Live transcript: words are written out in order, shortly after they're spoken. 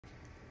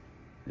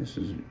This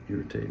is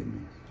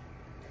irritating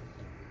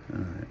me.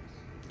 All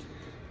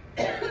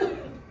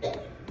right.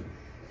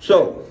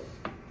 So,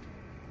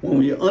 when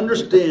we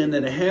understand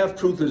that a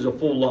half-truth is a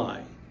full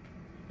lie,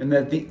 and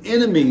that the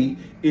enemy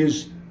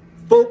is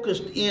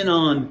focused in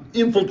on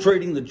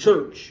infiltrating the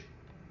church,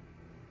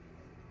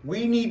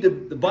 we need to,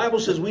 the Bible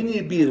says we need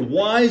to be as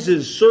wise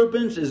as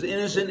serpents, as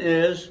innocent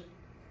as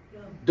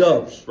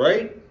doves,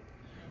 right?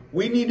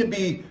 We need to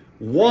be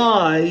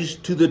wise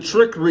to the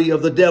trickery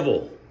of the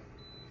devil.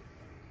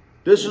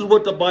 This is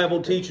what the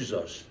Bible teaches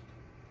us.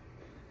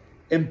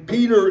 And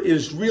Peter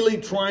is really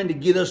trying to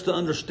get us to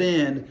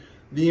understand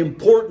the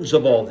importance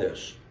of all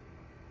this.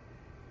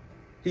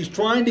 He's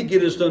trying to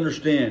get us to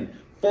understand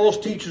false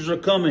teachers are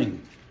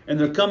coming, and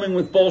they're coming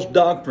with false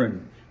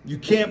doctrine. You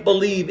can't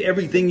believe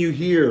everything you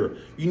hear.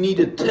 You need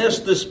to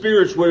test the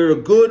spirits, whether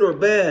they're good or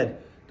bad,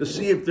 to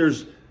see if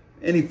there's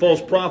any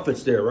false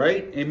prophets there,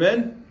 right?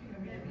 Amen?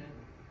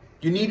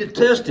 You need to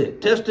test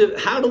it. Test it.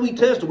 How do we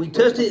test it? We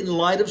test it in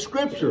light of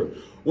Scripture,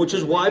 which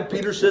is why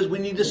Peter says we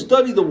need to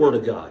study the Word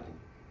of God.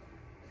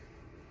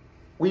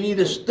 We need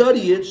to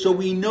study it so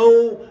we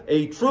know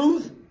a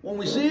truth when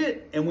we see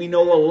it, and we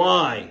know a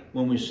lie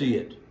when we see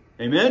it.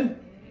 Amen?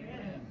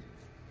 Amen.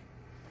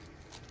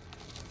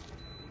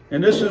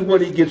 And this is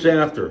what he gets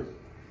after.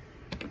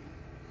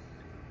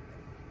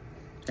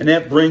 And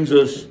that brings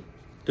us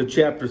to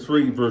chapter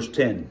 3, verse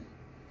 10.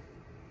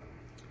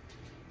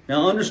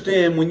 Now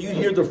understand, when you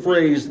hear the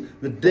phrase,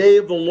 the day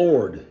of the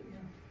Lord,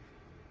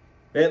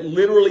 that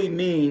literally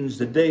means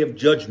the day of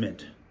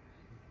judgment.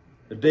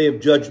 The day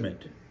of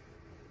judgment.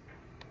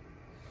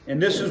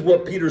 And this is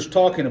what Peter's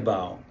talking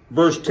about.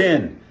 Verse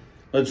 10.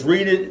 Let's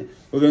read it.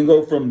 We're going to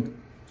go from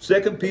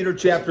 2 Peter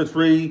chapter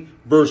 3,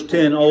 verse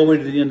 10, all the way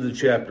to the end of the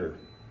chapter.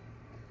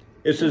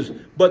 It says,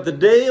 "But the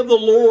day of the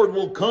Lord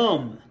will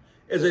come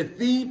as a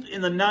thief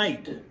in the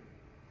night,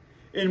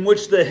 in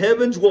which the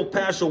heavens will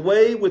pass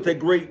away with a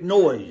great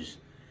noise,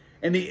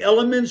 and the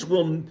elements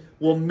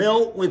will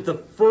melt with the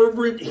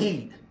fervent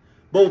heat.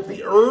 Both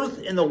the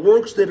earth and the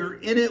works that are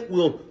in it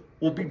will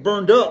be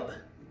burned up.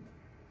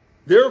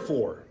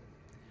 Therefore,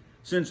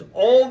 since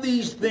all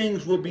these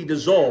things will be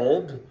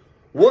dissolved,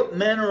 what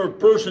manner of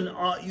person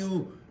ought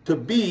you to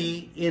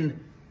be in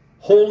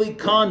holy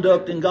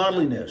conduct and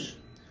godliness,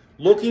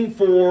 looking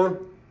for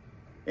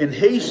and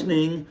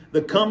hastening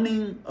the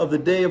coming of the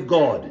day of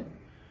God,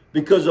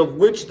 because of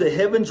which the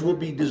heavens will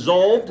be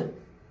dissolved,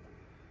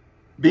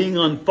 being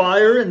on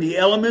fire, and the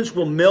elements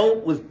will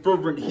melt with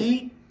fervent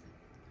heat?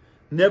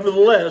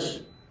 Nevertheless,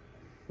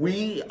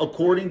 we,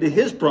 according to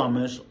his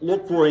promise,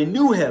 look for a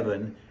new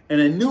heaven and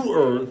a new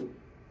earth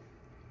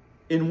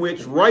in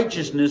which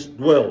righteousness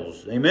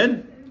dwells."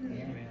 Amen?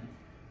 Amen.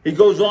 He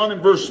goes on in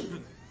verse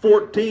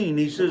 14.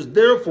 He says,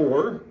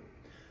 "Therefore,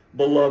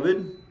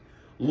 beloved,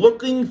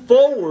 looking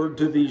forward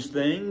to these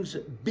things,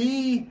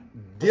 be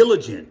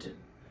diligent.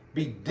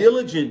 Be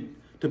diligent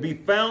to be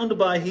found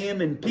by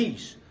him in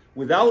peace,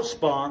 without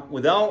spot,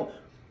 without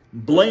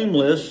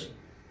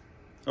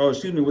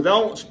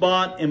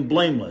spot and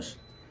blameless.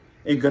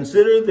 And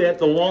consider that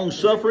the long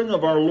suffering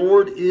of our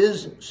Lord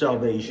is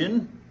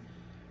salvation,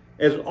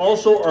 as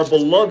also our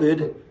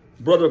beloved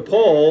brother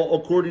Paul,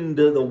 according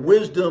to the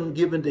wisdom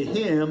given to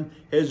him,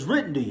 has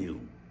written to you,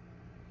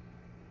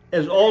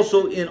 as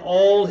also in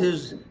all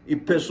his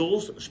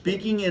epistles,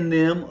 speaking in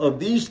them of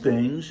these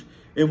things,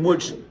 in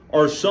which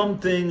are some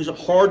things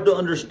hard to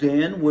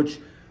understand, which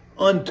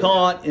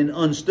untaught and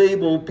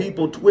unstable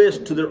people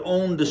twist to their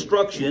own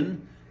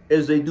destruction,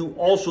 as they do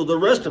also the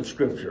rest of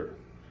Scripture.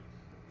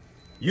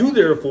 You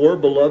therefore,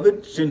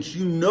 beloved, since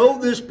you know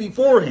this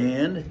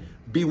beforehand,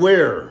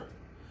 beware.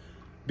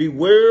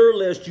 Beware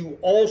lest you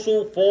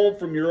also fall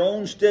from your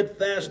own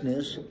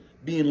steadfastness,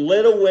 being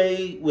led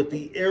away with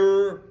the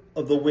error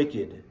of the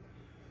wicked.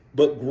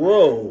 But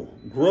grow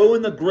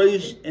in the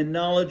grace and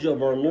knowledge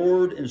of our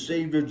Lord and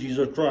Savior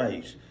Jesus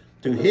Christ.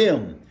 To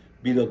him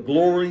be the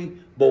glory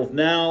both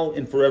now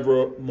and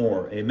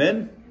forevermore."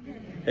 Amen?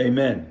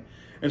 Amen.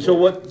 And so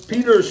what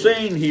Peter is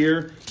saying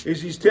here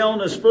is he's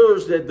telling us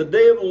first that the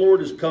day of the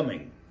Lord is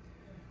coming.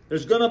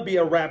 There's going to be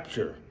a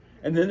rapture.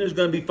 And then there's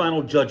going to be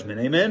final judgment.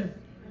 Amen?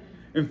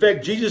 In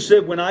fact, Jesus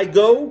said, when I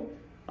go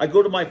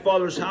to my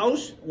Father's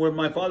house. Where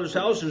my Father's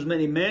house, there's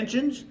many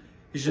mansions.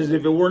 He says,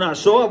 if it were not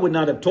so, I would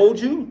not have told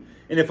you.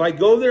 And if I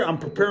go there, I'm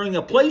preparing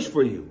a place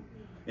for you.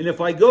 And if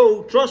I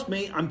go, trust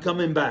me, I'm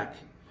coming back.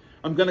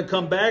 I'm going to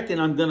come back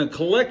and I'm going to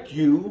collect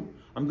you.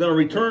 I'm going to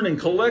return and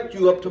collect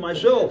you up to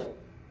myself.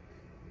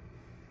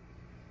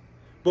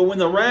 But when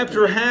the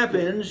rapture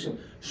happens,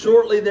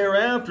 shortly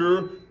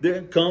thereafter,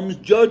 there comes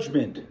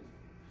judgment.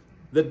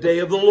 The day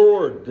of the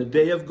Lord, the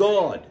day of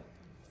God.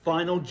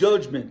 Final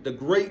judgment, the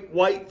great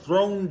white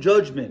throne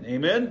judgment.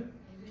 Amen? Amen?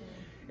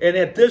 And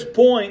at this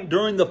point,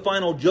 during the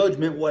final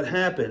judgment, what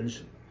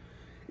happens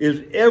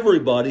is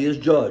everybody is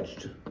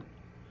judged.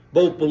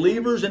 Both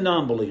believers and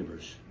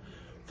non-believers.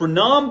 For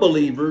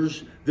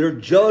non-believers, they're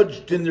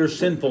judged in their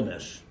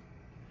sinfulness.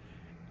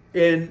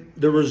 And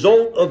the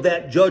result of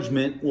that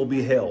judgment will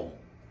be hell.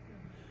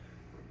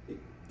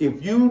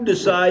 if you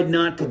decide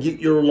not to get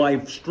your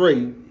life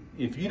straight,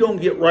 if you don't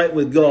get right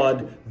with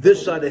God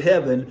this side of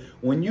heaven,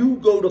 when you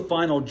go to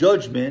final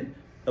judgment,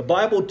 the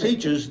Bible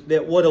teaches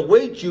that what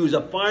awaits you is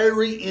a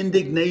fiery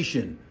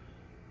indignation.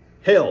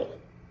 Hell.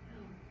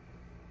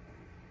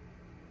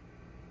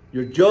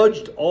 You're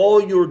judged,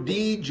 all your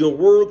deeds, your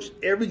works,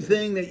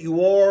 everything that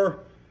you are,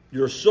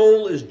 your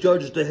soul is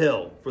judged to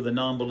hell for the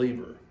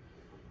non-believer.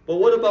 But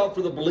what about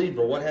for the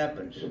believer? What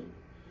happens?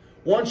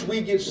 Once we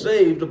get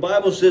saved, the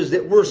Bible says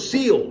that we're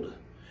sealed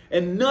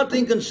and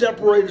nothing can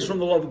separate us from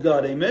the love of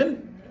God.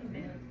 Amen?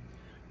 Amen.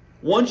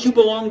 Once you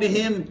belong to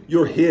Him,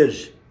 you're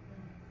His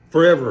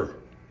forever.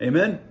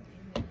 Amen?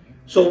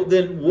 So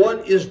then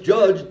what is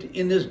judged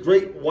in this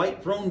great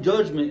white throne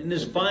judgment, in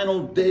this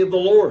final day of the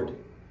Lord?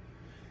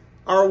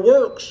 Our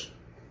works.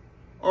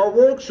 Our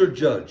works are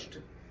judged.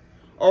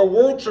 Our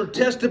works are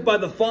tested by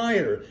the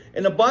fire.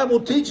 And the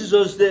Bible teaches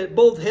us that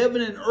both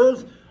heaven and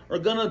earth are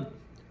going to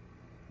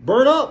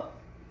burn up.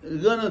 They're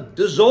going to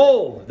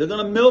dissolve. They're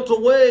going to melt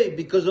away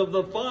because of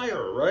the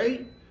fire,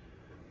 right?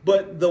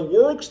 But the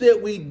works that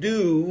we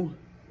do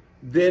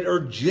that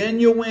are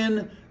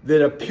genuine,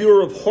 that are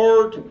pure of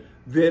heart,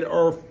 that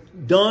are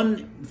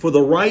done for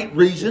the right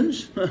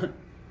reasons,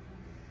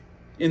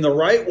 in the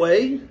right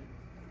way,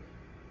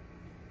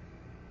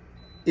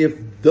 if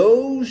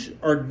those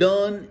are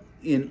done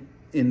in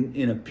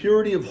a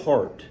purity of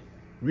heart,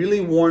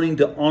 really wanting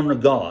to honor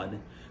God,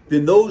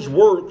 then those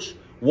works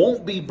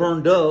won't be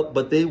burned up,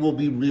 but they will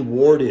be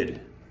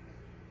rewarded,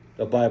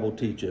 the Bible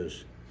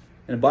teaches.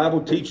 And the Bible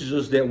teaches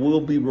us that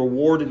we'll be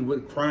rewarded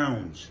with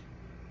crowns,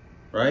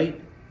 right?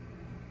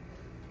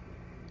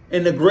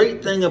 And the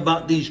great thing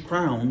about these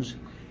crowns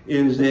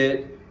is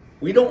that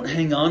we don't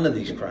hang on to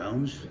these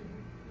crowns.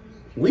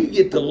 We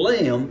get to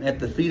lay them at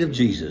the feet of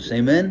Jesus.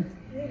 Amen?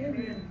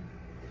 Amen.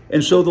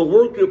 And so the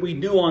work that we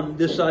do on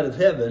this side of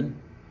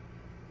heaven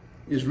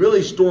is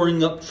really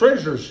storing up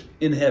treasures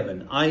in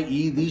heaven,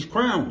 i.e. these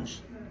crowns.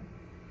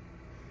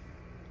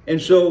 And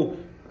so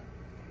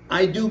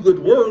I do good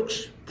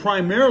works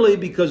primarily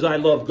because I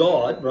love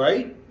God,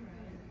 right?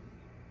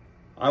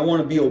 I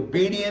want to be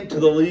obedient to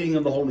the leading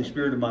of the Holy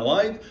Spirit in my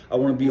life. I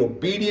want to be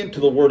obedient to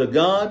the Word of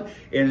God.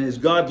 And as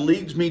God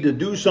leads me to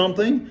do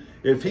something,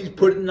 if He's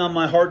putting on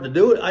my heart to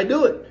do it, I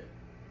do it.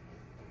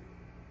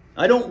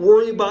 I don't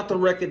worry about the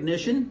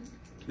recognition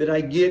that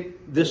I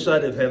get this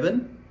side of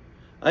heaven.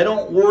 I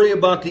don't worry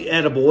about the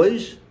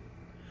attaboys.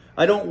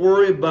 I don't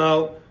worry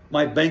about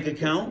my bank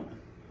account.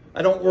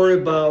 I don't worry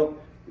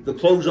about the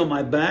clothes on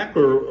my back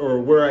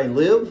or where I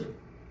live.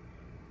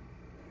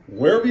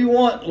 Wherever you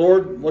want,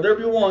 Lord,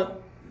 whatever you want,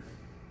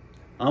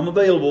 I'm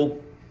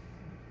available.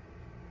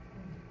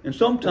 And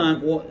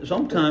sometimes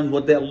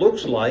what that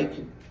looks like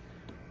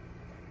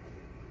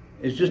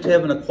is just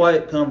having a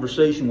quiet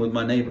conversation with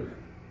my neighbor,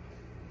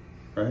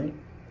 right?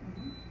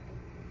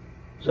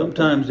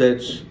 Sometimes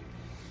that's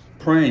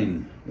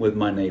praying with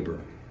my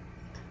neighbor.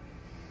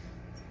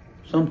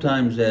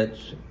 Sometimes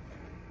that's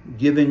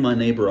giving my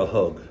neighbor a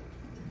hug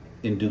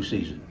in due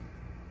season.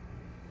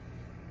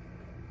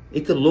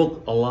 It could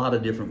look a lot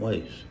of different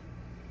ways.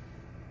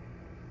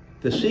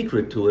 The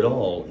secret to it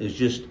all is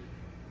just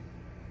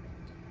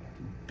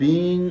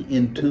being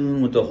in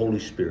tune with the Holy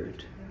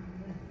Spirit.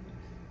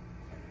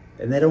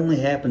 And that only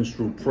happens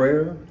through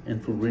prayer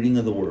and through reading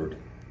of the Word.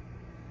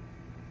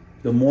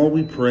 The more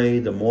we pray,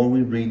 the more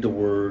we read the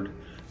Word,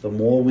 the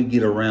more we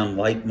get around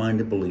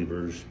like-minded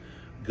believers,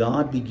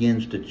 God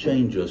begins to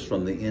change us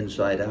from the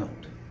inside out,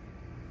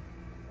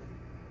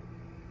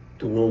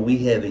 to where we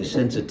have a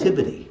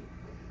sensitivity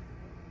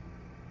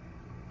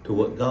to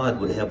what God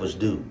would have us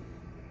do.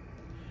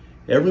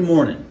 Every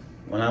morning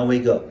when I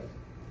wake up,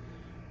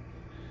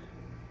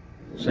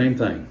 same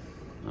thing.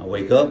 I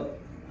wake up,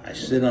 I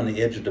sit on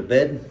the edge of the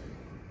bed,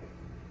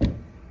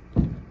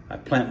 I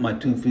plant my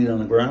 2 feet on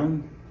the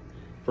ground.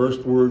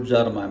 First words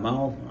out of my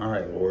mouth, all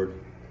right, Lord,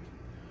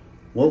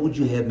 what would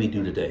you have me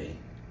do today?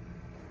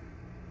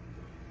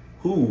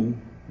 Who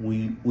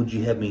would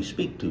you have me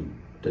speak to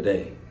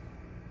today?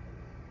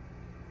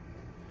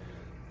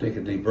 Take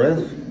a deep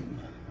breath.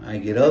 I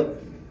get up.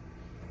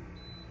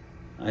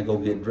 I go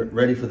get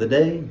ready for the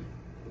day.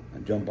 I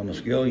jump on the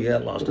scale. Yeah,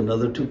 lost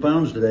another 2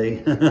 pounds today.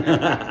 You can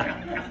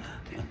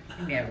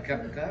have a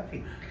cup of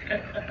coffee.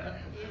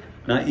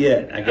 Not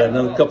yet. I got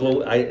another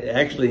couple of...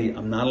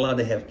 I'm not allowed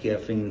to have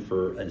caffeine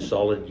for a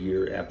solid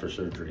year after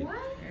surgery. What?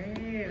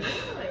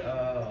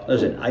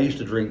 Listen, I used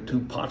to drink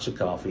 2 pots of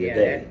coffee a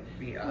day.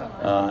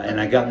 Yeah.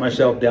 And I got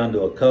myself down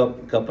to a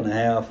cup and a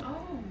half.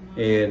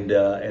 And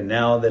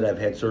now that I've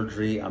had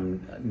surgery,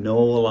 I'm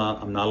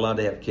not allowed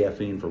to have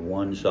caffeine for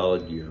 1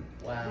 solid year.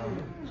 Wow.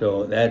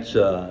 So that's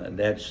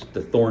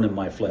the thorn in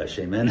my flesh,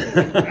 amen.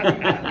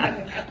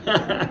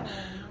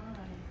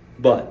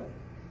 But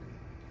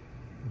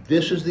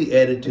this is the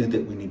attitude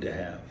that we need to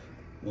have.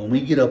 When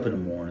we get up in the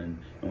morning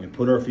and we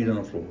put our feet on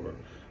the floor,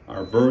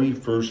 our very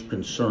first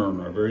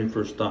concern, our very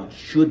first thought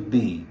should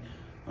be,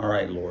 all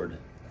right, Lord,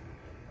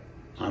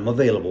 I'm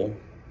available.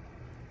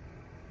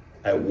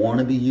 I want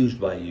to be used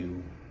by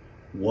you.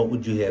 What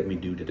would you have me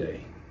do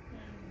today?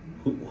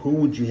 Who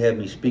would you have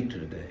me speak to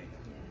today?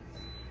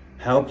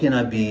 How can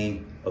I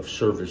be of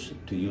service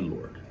to you,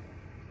 Lord?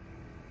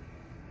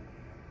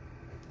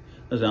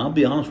 Listen, I'll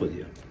be honest with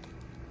you.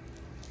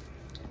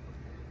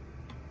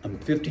 I'm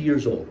 50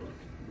 years old.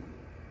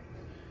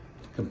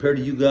 Compared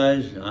to you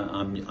guys,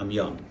 I'm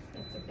young.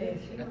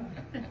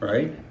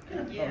 Right?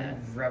 Yeah,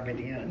 rub it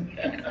in.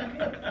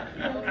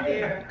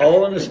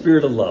 All in the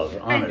spirit of love,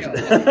 honest.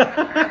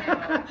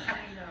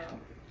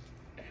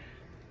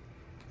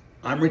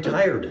 I'm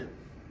retired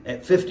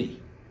at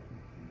 50.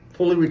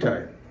 Fully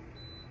retired.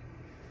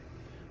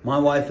 My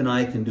wife and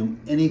I can do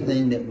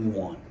anything that we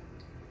want.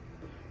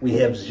 We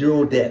have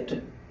zero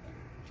debt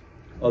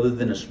other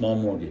than a small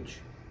mortgage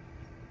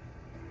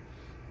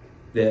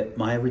that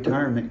my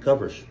retirement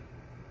covers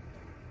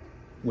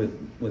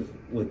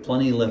with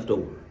plenty left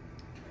over.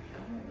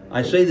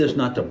 I say this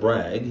not to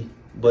brag,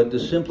 but to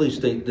simply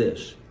state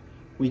this.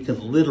 We can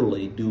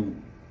literally do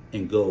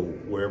and go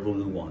wherever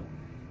we want.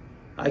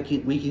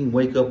 We can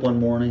wake up one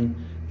morning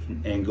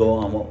and go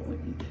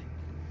on.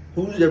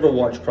 Who's ever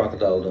watched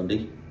Crocodile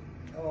Dundee?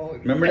 Oh,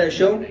 remember that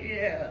show?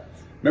 Yeah.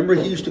 Remember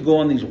he used to go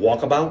on these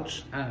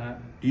walkabouts? Uh-huh.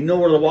 Do you know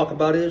what a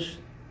walkabout is?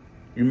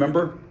 You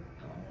remember?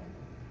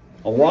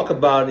 A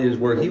walkabout is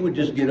where he would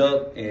just get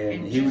up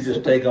and he would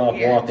just take off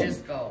walking.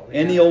 Just go,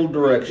 any old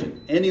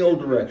direction. Any old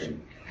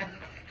direction.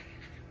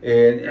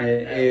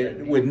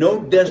 And with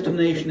no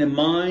destination in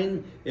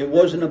mind. It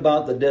wasn't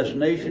about the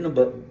destination,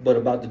 but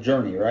about the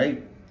journey,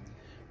 right?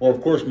 Well,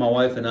 of course, my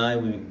wife and I,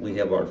 we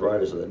have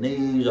arthritis of the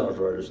knees,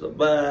 arthritis of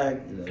the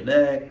back, the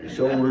neck, the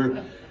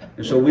shoulder.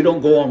 And so we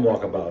don't go on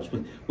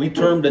walkabouts. We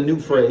termed a new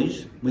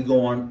phrase. We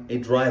go on a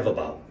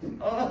drive-about.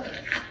 Oh.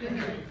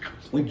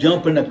 We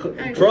jump in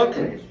the truck.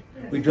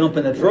 We jump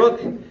in the truck.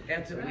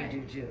 That's what we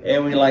do too.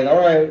 And we're like, all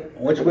right,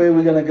 which way are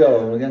we going to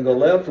go? We're going to go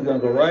left? We're going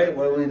to go right?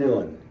 What are we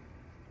doing?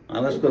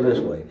 Let's go this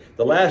way.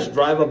 The last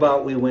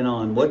drive-about we went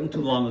on wasn't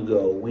too long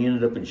ago. We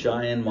ended up in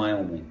Cheyenne,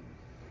 Wyoming.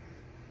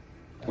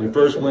 We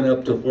first went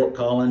up to Fort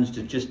Collins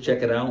to just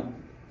check it out.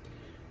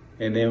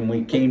 And then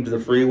we came to the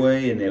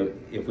freeway, and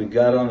if we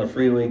got on the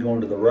freeway going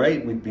to the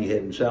right, we'd be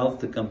heading south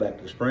to come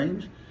back to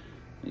Springs.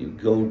 You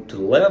go to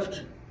the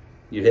left,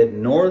 you head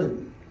north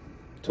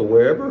to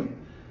wherever.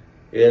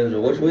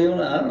 And which way?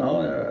 I don't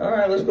know. All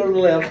right, let's go to the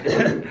left.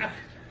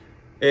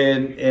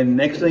 and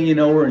next thing you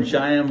know, we're in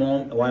Cheyenne,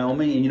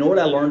 Wyoming. And you know what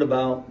I learned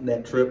about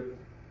that trip?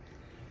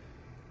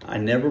 I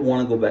never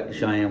want to go back to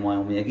Cheyenne,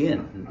 Wyoming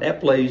again.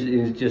 That place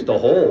is just a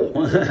hole.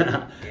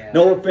 Yeah.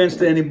 No offense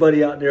to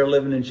anybody out there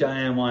living in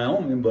Cheyenne,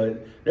 Wyoming,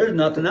 but there's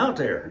nothing out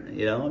there.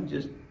 You know,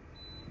 just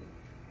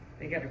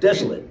they got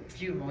desolate.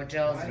 Few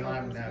motels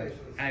along the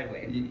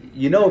highway.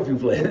 You know if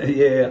you've lived,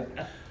 yeah.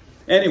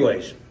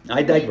 Anyways,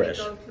 I digress.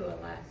 Go to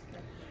Alaska.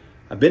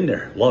 I've been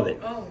there. Love it.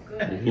 Oh,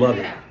 good. Love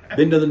it.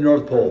 Been to the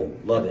North Pole.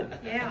 Love it.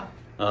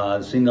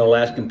 Yeah. Seen the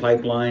Alaskan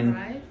pipeline.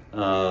 Right.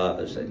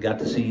 Got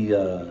to see,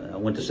 I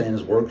went to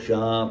Santa's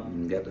workshop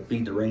and got to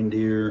feed the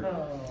reindeer.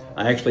 Oh.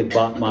 I actually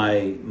bought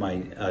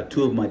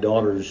two of my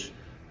daughters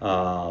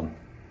a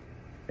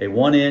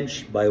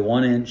 1-inch by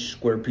 1-inch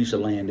square piece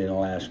of land in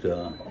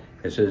Alaska.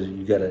 It says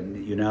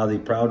you're now the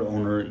proud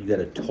owner. You got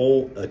a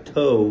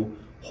toe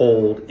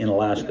hold in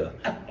Alaska.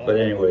 But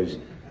anyways,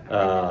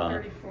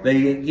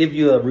 they give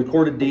you a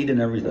recorded deed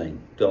and everything.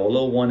 So a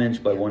little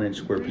 1-inch by 1-inch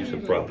square piece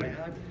of property.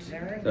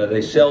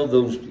 They sell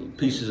those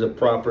pieces of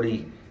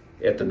property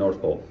at the North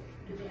Pole.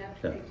 Do they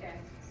have to pay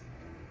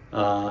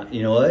taxes?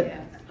 You know what?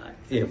 Yeah.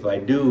 If I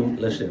do,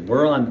 listen,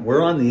 we're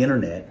on the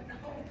internet,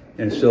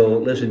 and so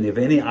listen. If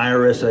any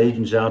IRS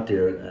agents out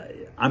there,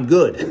 I'm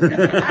good. They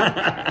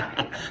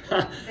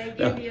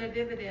give you a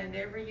dividend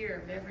every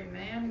year of every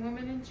man,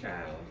 woman, and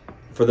child.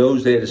 For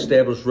those that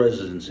established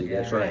residency,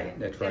 that's Yeah. right.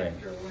 That's right.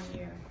 After 1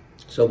 year.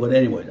 So, but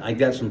anyway, I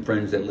got some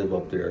friends that live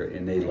up there,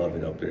 and they love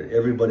it up there.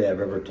 Everybody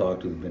I've ever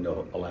talked to who's been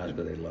to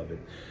Alaska, they love it.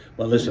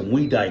 But listen,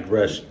 we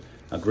digress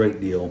a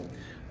great deal.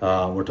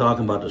 We're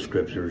talking about the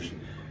scriptures.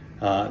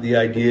 The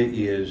idea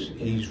is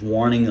he's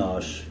warning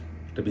us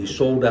to be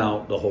sold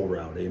out the whole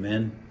route.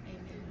 Amen? Amen.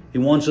 He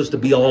wants us to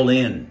be all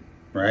in,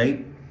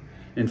 right?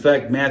 In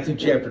fact, Matthew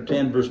chapter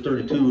 10, verse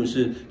 32, it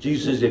says,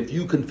 Jesus says, if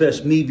you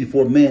confess me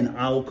before men,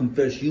 I will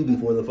confess you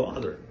before the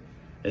Father.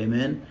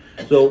 Amen?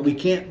 So we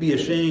can't be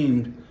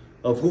ashamed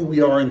of who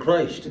we are in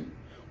Christ.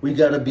 We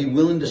got to be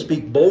willing to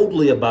speak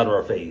boldly about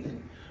our faith.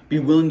 Be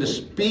willing to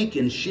speak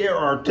and share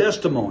our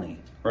testimony,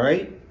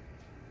 right?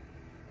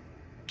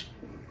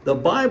 The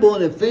Bible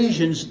in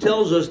Ephesians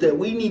tells us that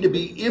we need to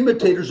be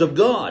imitators of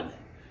God.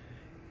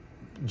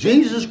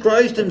 Jesus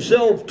Christ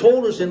himself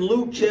told us in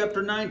Luke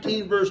chapter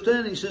 19, verse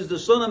 10, he says, the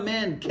Son of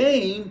Man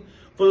came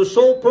for the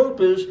sole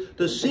purpose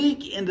to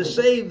seek and to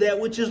save that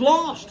which is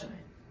lost.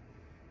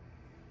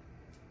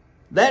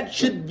 That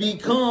should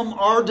become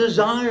our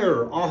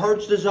desire, our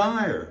heart's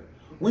desire.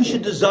 We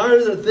should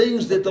desire the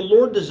things that the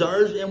Lord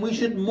desires, and we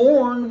should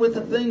mourn with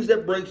the things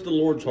that breaks the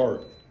Lord's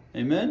heart.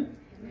 Amen?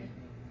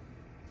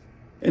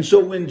 And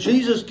so when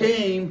Jesus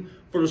came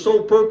for the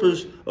sole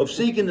purpose of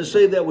seeking to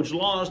save that which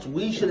lost,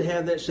 we should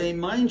have that same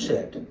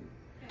mindset.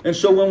 And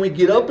so when we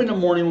get up in the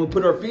morning, we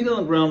put our feet on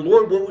the ground,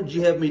 Lord, what would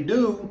you have me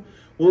do?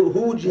 Who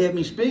would you have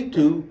me speak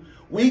to?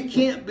 We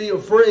can't be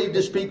afraid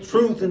to speak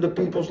truth into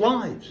people's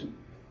lives.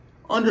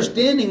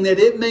 Understanding that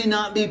it may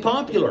not be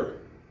popular.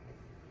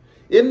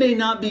 It may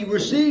not be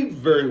received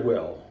very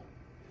well.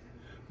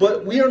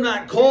 But we are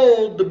not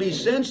called to be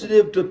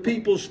sensitive to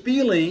people's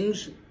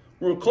feelings.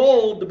 We're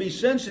called to be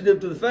sensitive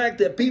to the fact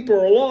that people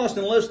are lost.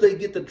 Unless they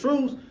get the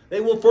truth, they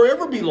will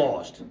forever be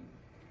lost.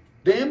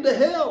 Damned to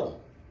hell,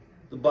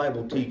 the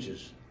Bible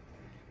teaches.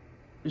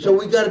 And so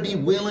we got to be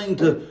willing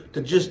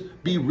to just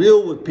be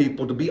real with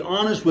people, to be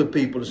honest with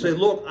people, to say,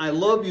 look, I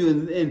love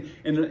you,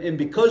 and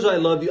because I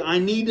love you, I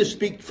need to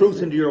speak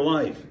truth into your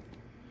life.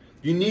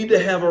 You need to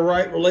have a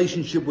right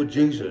relationship with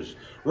Jesus.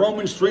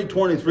 Romans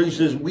 3:23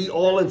 says, we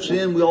all have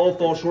sinned, we all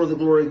fall short of the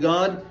glory of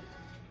God.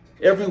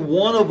 Every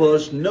one of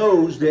us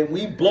knows that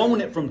we've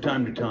blown it from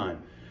time to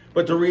time.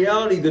 But the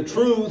reality, the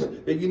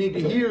truth that you need to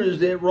hear is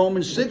that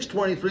Romans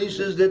 6:23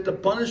 says that the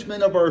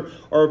punishment of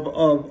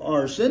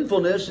our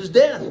sinfulness is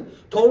death.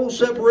 Total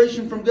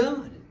separation from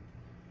God.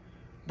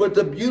 But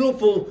the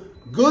beautiful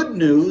good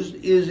news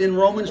is in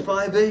Romans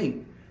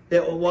 5:8.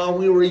 That while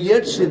we were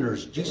yet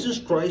sinners, Jesus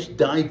Christ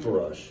died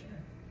for us.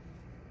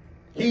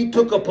 He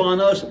took upon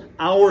us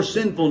our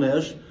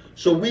sinfulness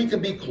so we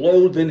could be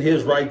clothed in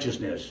His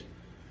righteousness.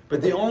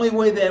 But the only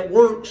way that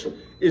works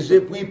is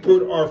if we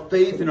put our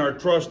faith and our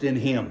trust in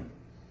Him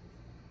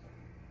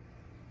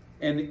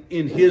and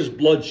in His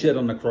blood shed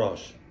on the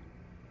cross.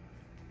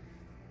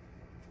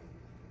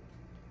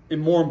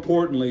 And more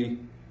importantly,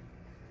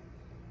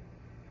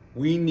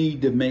 we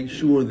need to make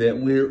sure that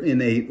we're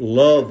in a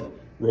love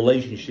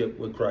relationship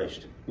with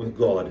Christ, with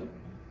God.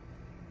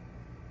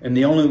 And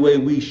the only way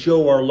we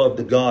show our love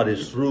to God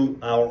is through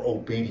our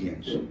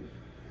obedience.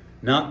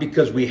 Not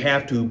because we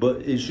have to,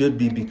 but it should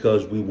be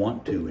because we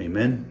want to.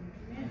 Amen?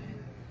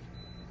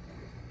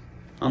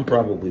 I'm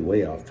probably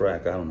way off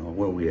track. I don't know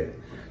where we at.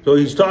 So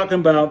he's talking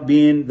about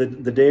being the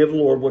day of the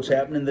Lord, what's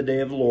happening the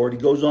day of the Lord. He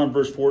goes on,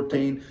 verse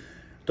 14,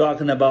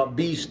 talking about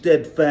be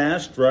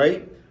steadfast,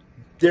 right?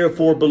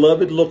 Therefore,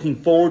 beloved, looking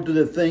forward to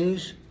these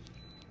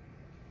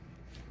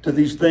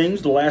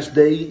things, the last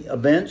day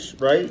events,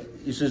 right?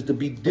 He says to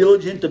be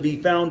diligent, to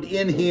be found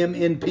in Him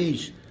in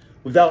peace,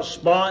 without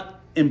spot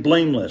and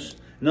blameless.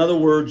 In other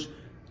words,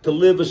 to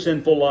live a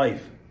sinful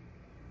life.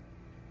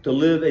 To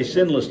live a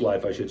sinless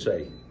life, I should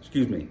say.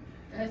 Excuse me.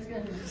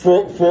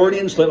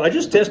 Freudian slip. I'm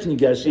just testing you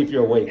guys, see if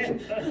you're awake.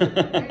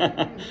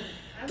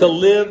 To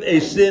live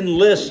a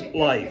sinless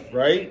life,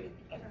 right?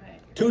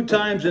 2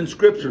 times in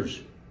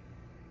Scriptures.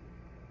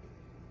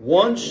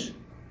 Once,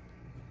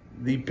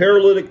 the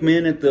paralytic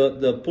man at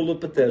the pool of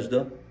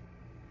Bethesda.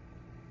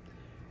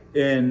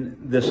 And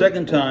the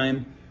second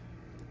time,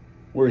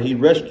 where He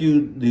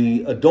rescued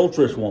the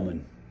adulterous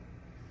woman.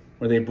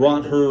 Where they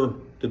brought her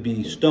to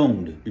be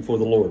stoned before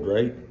the Lord,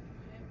 right?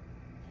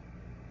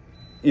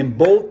 In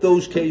both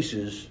those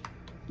cases,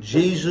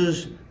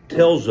 Jesus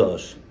tells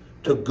us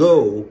to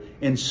go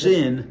and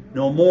sin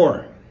no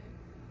more.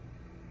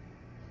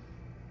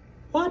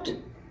 What?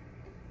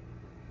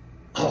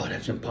 Oh,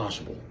 that's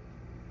impossible.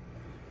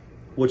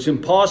 What's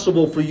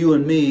impossible for you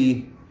and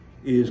me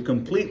is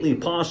completely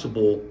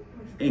possible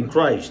in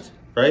Christ,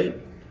 right?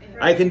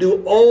 I can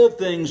do all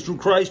things through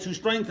Christ who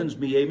strengthens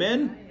me.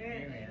 Amen?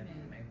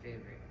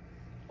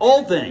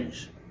 All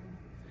things.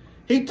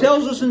 He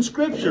tells us in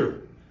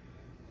Scripture,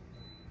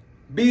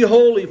 be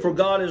holy for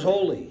God is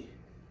holy.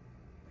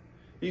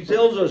 He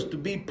tells us to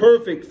be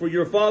perfect for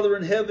your Father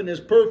in heaven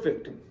is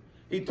perfect.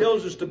 He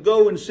tells us to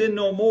go and sin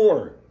no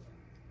more.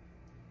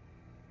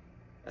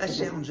 That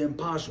sounds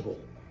impossible.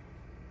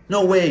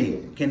 No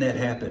way can that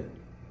happen.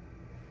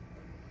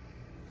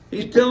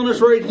 He's telling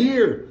us right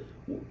here,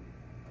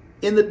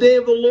 in the day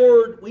of the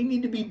Lord, we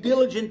need to be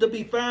diligent to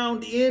be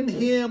found in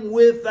Him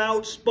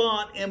without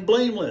spot and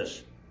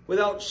blameless,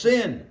 without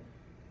sin.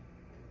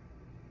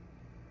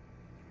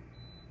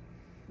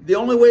 The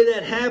only way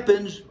that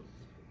happens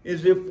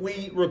is if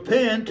we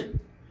repent,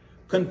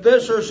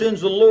 confess our sins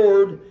to the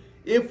Lord.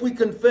 If we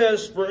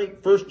confess,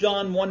 1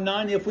 John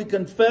 1:9, if we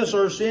confess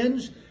our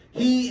sins,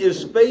 He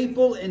is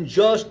faithful and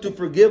just to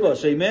forgive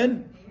us.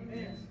 Amen?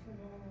 Amen.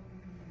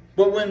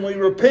 But when we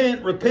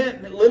repent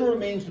literally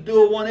means to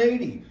do a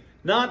 180.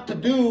 Not to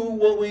do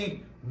what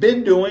we've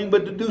been doing,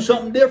 but to do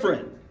something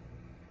different.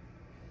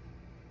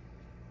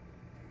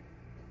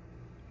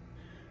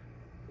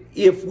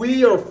 If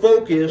we are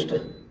focused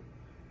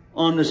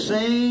on the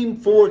same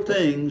 4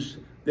 things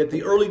that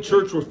the early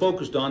church were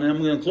focused on, and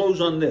I'm going to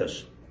close on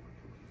this.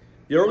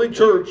 The early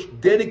church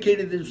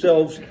dedicated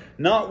themselves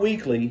not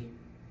weekly,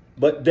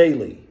 but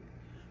daily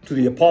to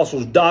the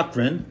apostles'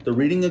 doctrine, the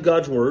reading of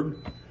God's Word,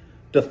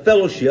 to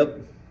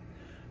fellowship,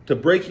 to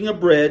breaking of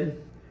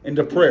bread, and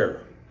to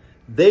prayer.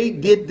 They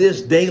did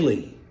this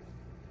daily.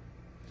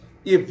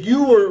 If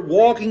you are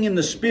walking in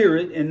the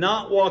Spirit and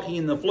not walking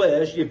in the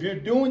flesh, if you're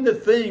doing the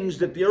things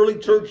that the early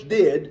church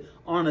did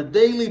on a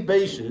daily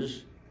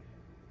basis,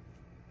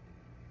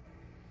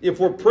 if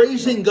we're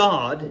praising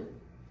God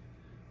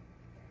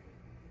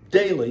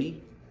daily,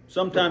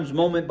 sometimes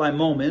moment by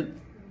moment,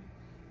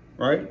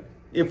 right?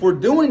 If we're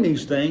doing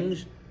these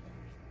things,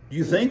 do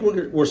you think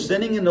we're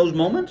sinning in those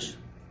moments?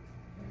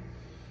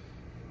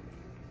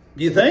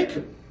 Do you think?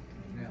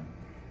 Yeah.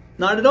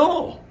 Not at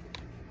all.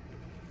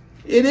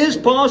 It is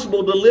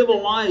possible to live a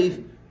life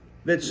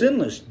that's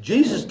sinless.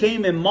 Jesus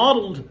came and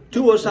modeled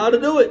to us how to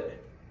do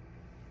it.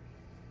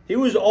 He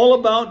was all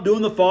about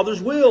doing the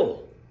Father's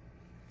will.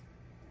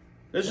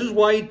 This is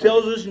why he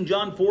tells us in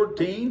John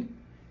 14,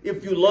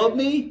 if you love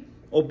me,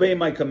 obey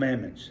my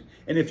commandments.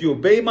 And if you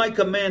obey my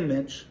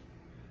commandments,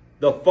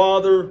 the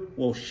Father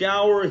will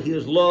shower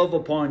his love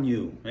upon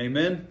you.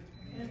 Amen?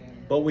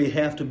 Amen. But we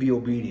have to be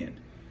obedient.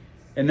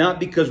 And not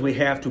because we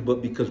have to,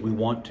 but because we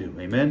want to.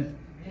 Amen?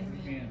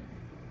 Amen.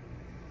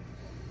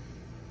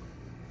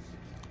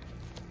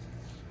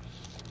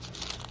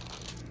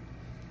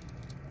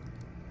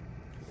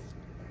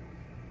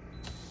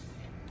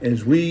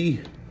 As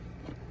we,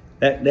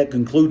 that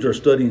concludes our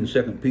study in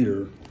 2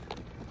 Peter.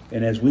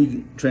 And as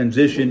we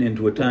transition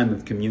into a time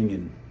of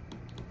communion,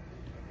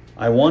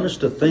 I want us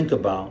to think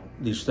about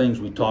these things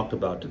we talked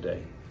about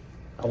today.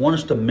 I want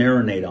us to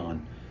marinate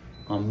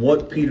on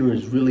what Peter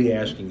is really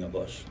asking of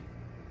us.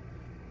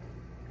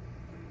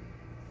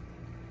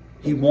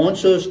 He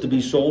wants us to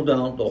be sold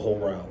out the whole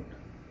route.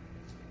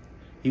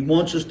 He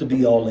wants us to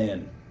be all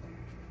in.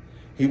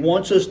 He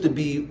wants us to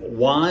be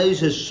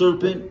wise as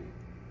serpent,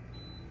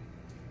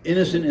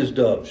 innocent as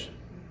doves.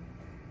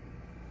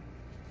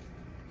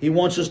 He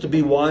wants us to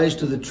be wise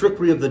to the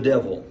trickery of the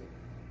devil.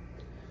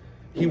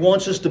 He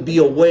wants us to be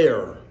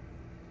aware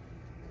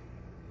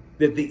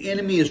that the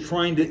enemy is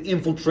trying to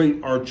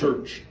infiltrate our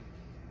church.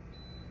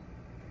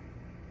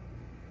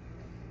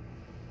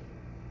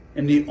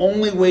 And the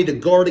only way to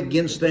guard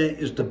against that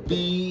is to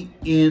be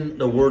in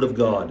the Word of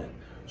God.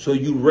 So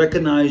you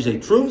recognize a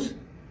truth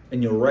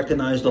and you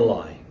recognize the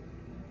lie.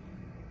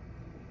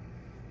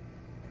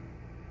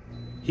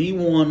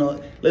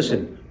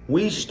 Listen,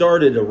 we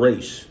started a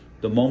race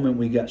the moment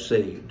we got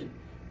saved.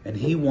 And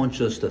he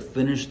wants us to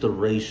finish the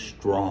race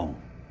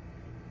strong.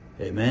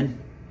 Amen?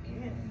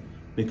 Amen.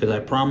 Because I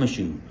promise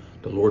you,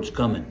 the Lord's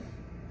coming.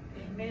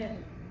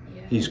 Amen.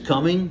 Yes. He's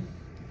coming.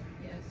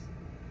 Yes.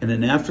 And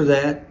then after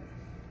that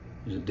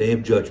is a day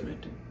of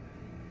judgment.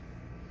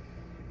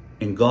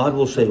 And God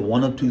will say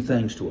one of two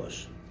things to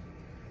us.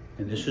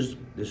 And this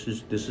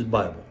is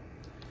Bible.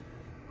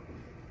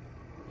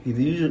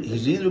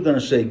 He's either going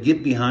to say,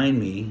 get behind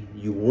me,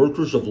 you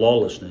workers of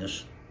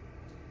lawlessness,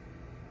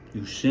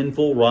 you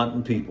sinful,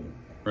 rotten people,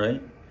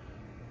 right?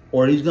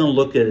 Or he's going to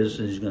look at us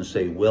and he's going to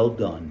say, well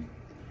done,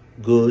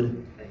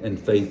 good and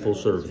faithful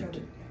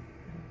servant.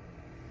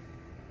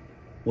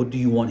 What do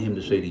you want him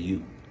to say to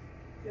you?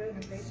 Good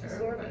and faithful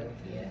servant.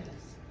 Yes.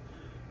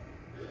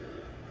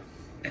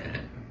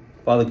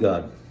 Father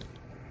God,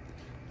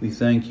 we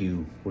thank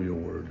you for your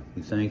word.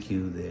 We thank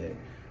you that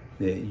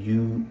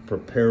you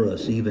prepare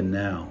us even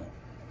now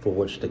for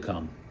what's to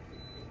come.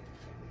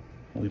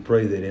 We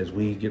pray that as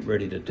we get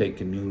ready to take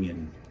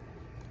communion,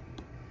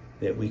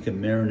 that we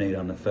can marinate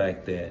on the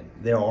fact that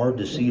there are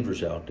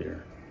deceivers out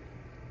there.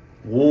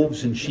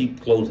 Wolves in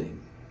sheep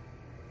clothing.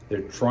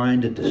 They're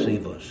trying to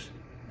deceive us.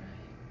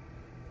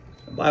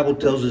 The Bible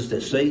tells us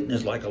that Satan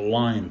is like a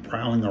lion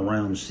prowling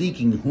around,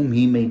 seeking whom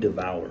he may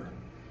devour.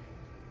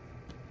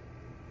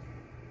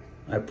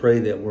 I pray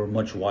that we're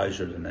much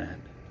wiser than that.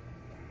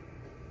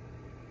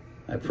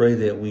 I pray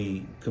that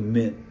we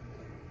commit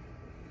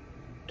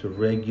to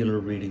regular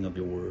reading of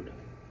your word,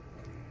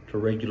 to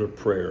regular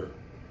prayer,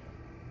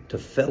 to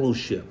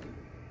fellowship,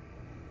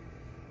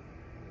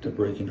 to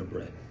breaking of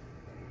bread.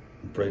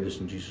 We pray this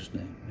in Jesus'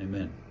 name.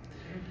 Amen.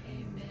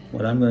 Amen.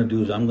 What I'm going to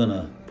do is I'm going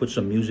to put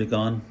some music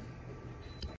on.